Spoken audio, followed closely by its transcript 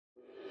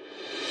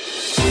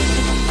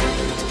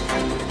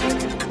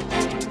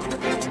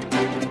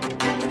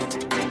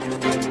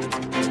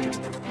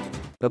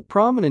A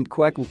prominent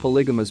quirky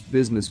polygamous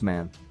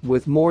businessman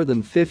with more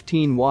than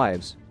 15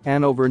 wives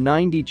and over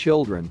 90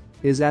 children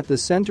is at the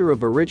center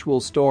of a ritual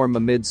storm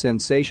amid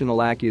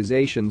sensational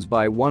accusations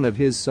by one of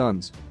his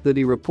sons that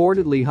he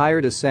reportedly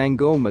hired a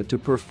sangoma to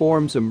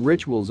perform some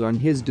rituals on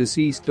his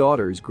deceased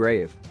daughter's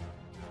grave.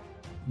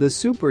 The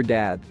super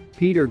dad,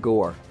 Peter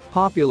Gore,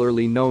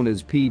 popularly known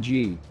as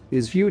PG,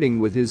 is feuding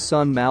with his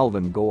son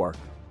Malvin Gore.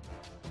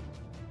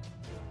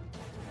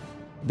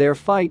 Their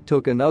fight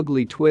took an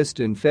ugly twist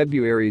in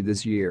February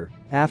this year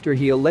after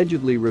he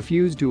allegedly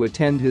refused to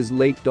attend his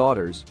late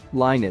daughter's,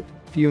 Lynette,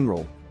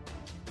 funeral.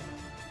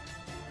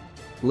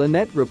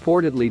 Lynette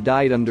reportedly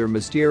died under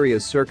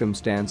mysterious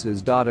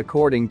circumstances.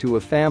 According to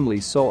a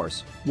family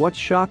source, what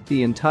shocked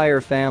the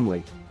entire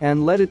family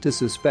and led it to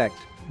suspect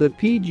that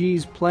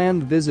PG's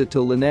planned visit to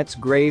Lynette's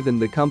grave in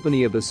the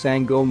company of a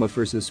sangoma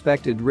for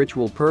suspected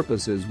ritual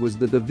purposes was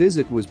that the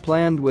visit was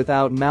planned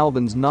without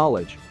Malvin's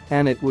knowledge,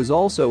 and it was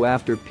also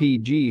after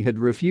PG had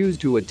refused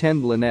to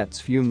attend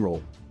Lynette's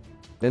funeral.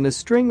 In a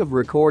string of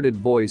recorded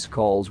voice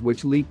calls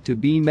which leaked to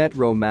B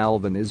Metro,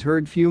 Malvin is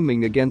heard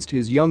fuming against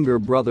his younger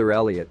brother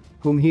Elliot,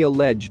 whom he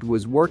alleged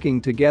was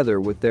working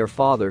together with their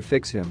father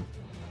fix him.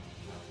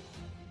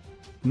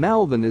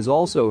 Malvin is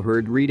also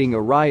heard reading a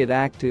riot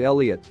act to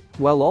Elliot,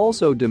 while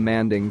also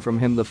demanding from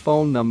him the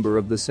phone number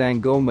of the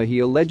sangoma he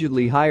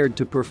allegedly hired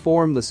to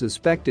perform the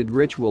suspected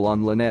ritual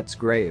on Lynette's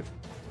grave.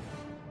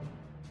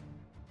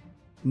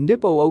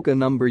 Ndipo oka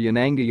number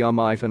yananga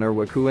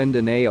yamaifanarwa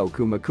kuenda nao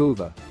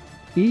kumakuva.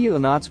 Iya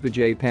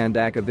anatsvijay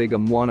pandaka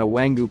vigam wana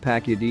wangu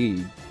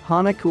pakyadi.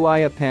 Hana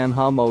kuaya pan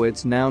hamo.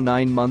 It's now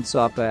 9 months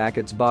apa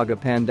akats baga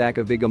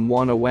pandaka vigam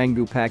wana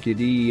wangu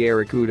pakyadi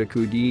arakuda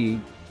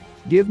kudi.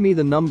 Give me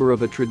the number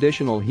of a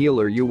traditional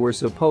healer you were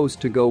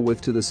supposed to go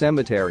with to the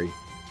cemetery.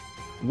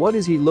 What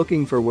is he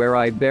looking for where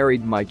I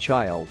buried my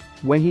child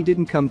when he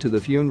didn't come to the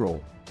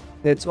funeral?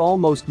 It's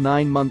almost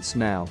 9 months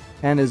now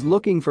and is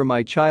looking for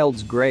my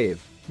child's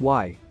grave.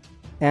 Why?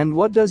 And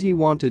what does he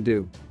want to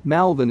do?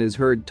 Malvin is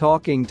heard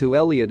talking to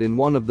Elliot in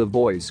one of the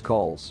voice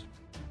calls.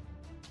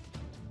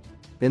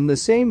 In the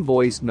same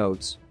voice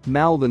notes,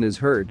 Malvin is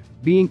heard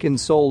being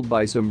consoled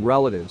by some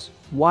relatives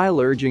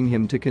while urging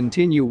him to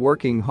continue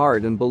working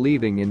hard and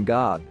believing in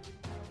God.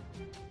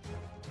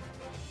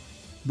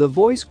 The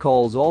voice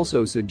calls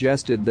also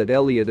suggested that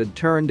Elliot had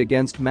turned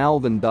against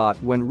Malvin.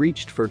 When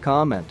reached for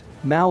comment,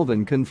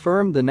 Malvin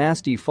confirmed the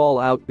nasty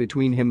fallout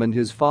between him and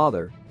his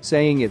father,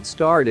 saying it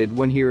started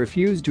when he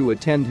refused to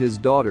attend his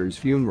daughter's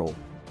funeral.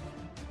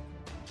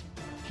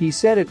 He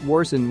said it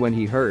worsened when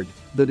he heard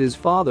that his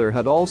father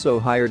had also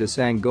hired a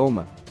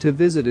sangoma to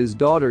visit his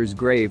daughter's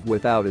grave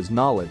without his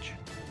knowledge.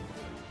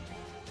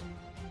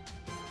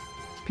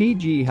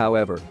 PG,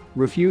 however,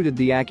 refuted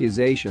the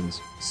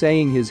accusations,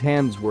 saying his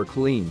hands were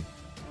clean.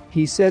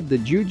 He said the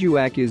juju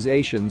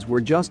accusations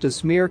were just a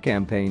smear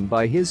campaign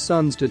by his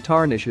sons to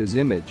tarnish his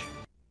image.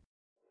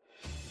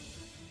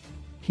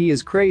 He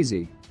is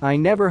crazy. I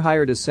never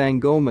hired a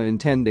sangoma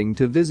intending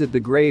to visit the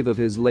grave of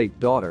his late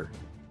daughter.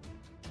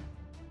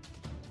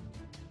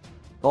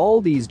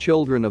 All these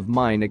children of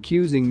mine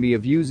accusing me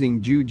of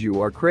using juju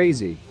are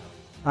crazy.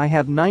 I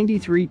have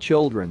 93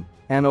 children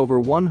and over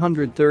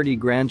 130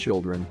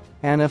 grandchildren,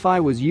 and if I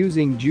was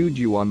using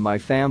juju on my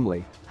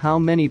family, how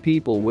many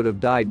people would have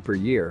died per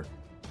year?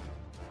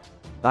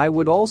 I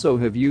would also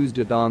have used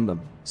it on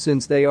them,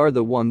 since they are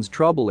the ones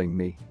troubling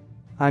me.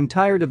 I'm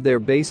tired of their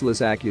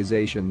baseless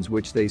accusations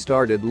which they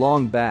started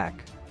long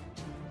back.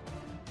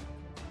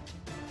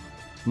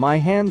 My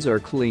hands are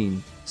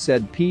clean,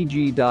 said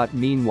PG.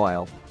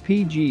 Meanwhile,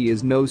 PG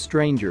is no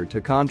stranger to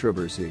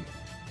controversy.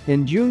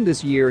 In June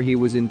this year he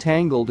was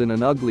entangled in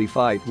an ugly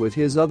fight with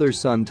his other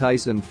son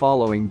Tyson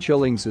following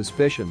chilling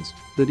suspicions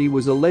that he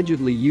was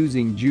allegedly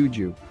using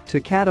juju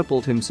to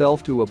catapult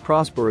himself to a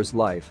prosperous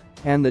life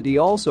and that he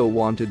also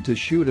wanted to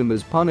shoot him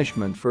as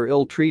punishment for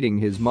ill-treating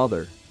his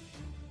mother.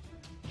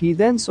 He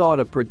then sought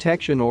a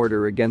protection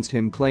order against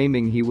him,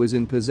 claiming he was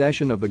in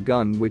possession of a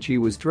gun which he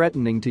was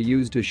threatening to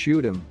use to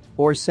shoot him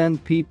or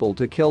send people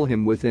to kill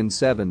him within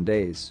 7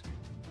 days.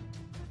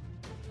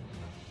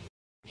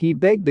 He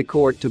begged the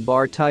court to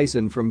bar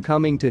Tyson from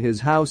coming to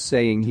his house,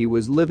 saying he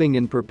was living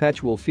in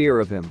perpetual fear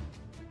of him.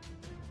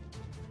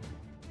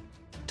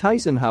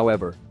 Tyson,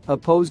 however,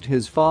 opposed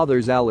his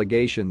father's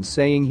allegations,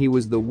 saying he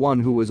was the one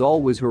who was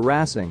always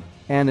harassing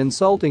and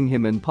insulting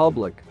him in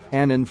public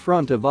and in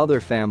front of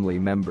other family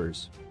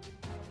members.